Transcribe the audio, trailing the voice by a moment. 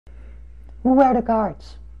Who were the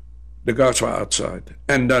guards? The guards were outside.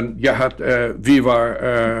 And then we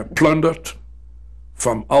were plundered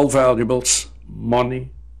from all valuables,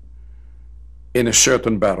 money, in a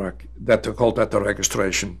certain barrack that they called that the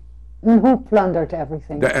registration. And who plundered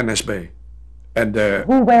everything? The NSB. And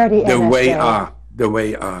who were the NSB? The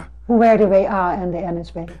WA. Who were the WA and the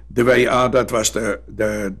NSB? The WA, that was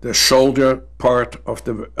the soldier part of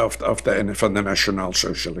the National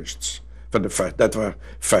Socialists. That were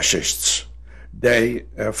fascists. They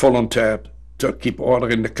volunteered to keep order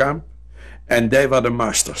in the camp, and they were the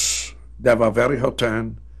masters. They were very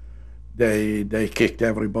hot-hand. They kicked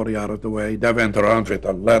everybody out of the way. They went around with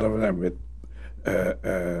a ladder and with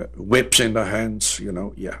whips in their hands, you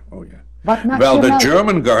know. Yeah, oh yeah. Well, the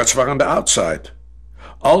German guards were on the outside.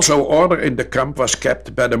 Also, order in the camp was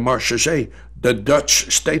kept by the Marchezais, the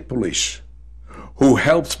Dutch state police, who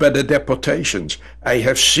helped by the deportations. I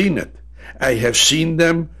have seen it. I have seen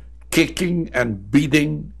them kicking and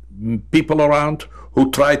beating people around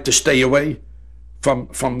who tried to stay away from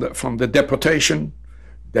the deportation.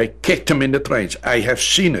 They kicked them in the trains. I have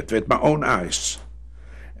seen it with my own eyes.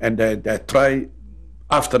 And they tried,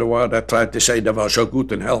 after the war, they tried to say they were so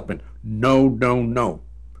good in helping. No, no, no.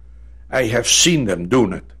 I have seen them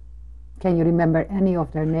doing it. Can you remember any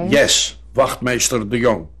of their names? Yes, Wachtmeester de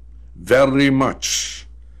Jong, very much.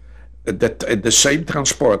 The same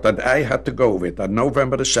transport that I had to go with on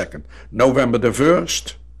November the 2nd. November the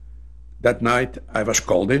 1st, that night I was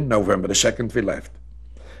called in. November the 2nd we left.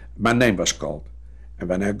 My name was called. And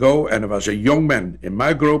when I go, and there was a young man in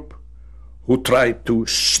my group who tried to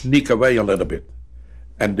sneak away a little bit.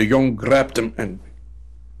 And the young grabbed him and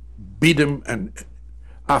beat him, and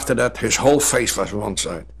after that his whole face was one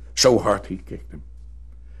side. So hard he kicked him.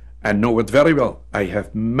 I know it very well. I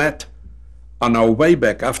have met, on our way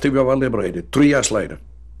back after we were liberated, 3 years later,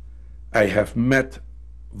 I have met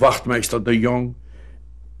Wachtmeester de Jong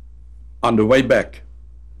on the way back,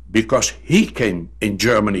 because he came in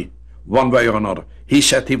Germany one way or another. He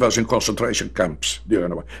said he was in concentration camps during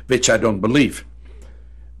the war, which I don't believe.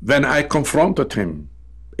 When I confronted him,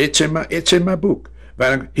 it's in my book,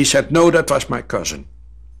 he said, no, that was my cousin.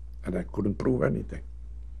 And I couldn't prove anything.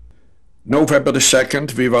 November the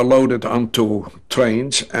 2nd, we were loaded onto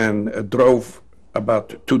trains and drove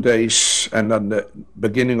about 2 days, and on the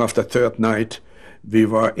beginning of the third night, we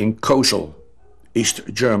were in Kosel, East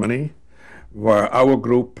Germany, where our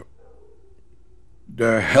group,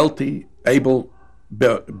 the healthy,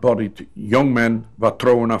 able-bodied young men, were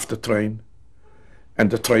thrown off the train,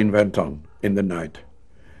 and the train went on in the night.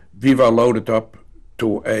 We were loaded up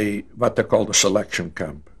to what they call a selection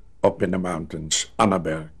camp up in the mountains,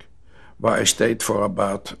 Annaberg, where I stayed for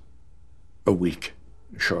about a week,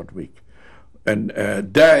 a short week. And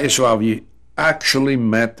there is where we actually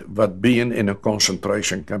met what being in a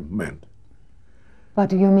concentration camp meant. What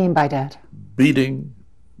do you mean by that? Beating,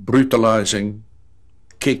 brutalizing,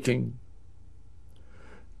 kicking,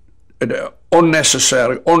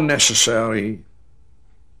 unnecessary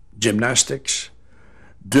gymnastics,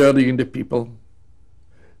 dirtying the people.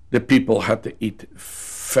 The people had to eat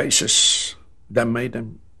faces that made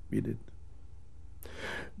them eat it.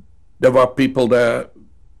 There were people there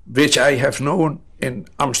which I have known in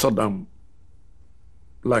Amsterdam,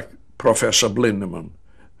 like Professor Blindeman,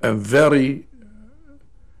 a very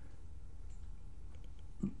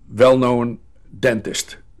well-known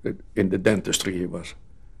dentist. In the dentistry he was.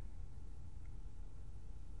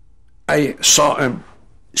 I saw him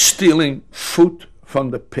stealing food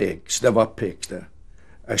from the pigs. There were pigs there.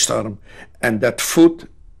 I saw him, and that food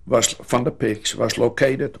was from the pigs was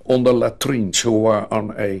located under latrines who were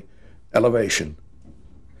on a elevation.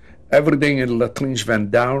 Everything in the latrines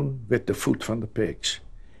went down with the food from the pigs.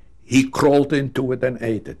 He crawled into it and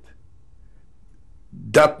ate it.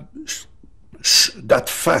 That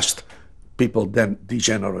fast, people then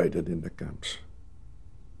degenerated in the camps.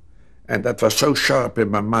 And that was so sharp in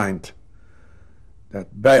my mind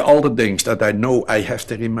that by all the things that I know I have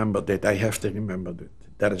to remember it, I have to remember it.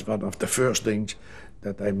 That is one of the first things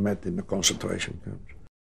that I met in the concentration camps.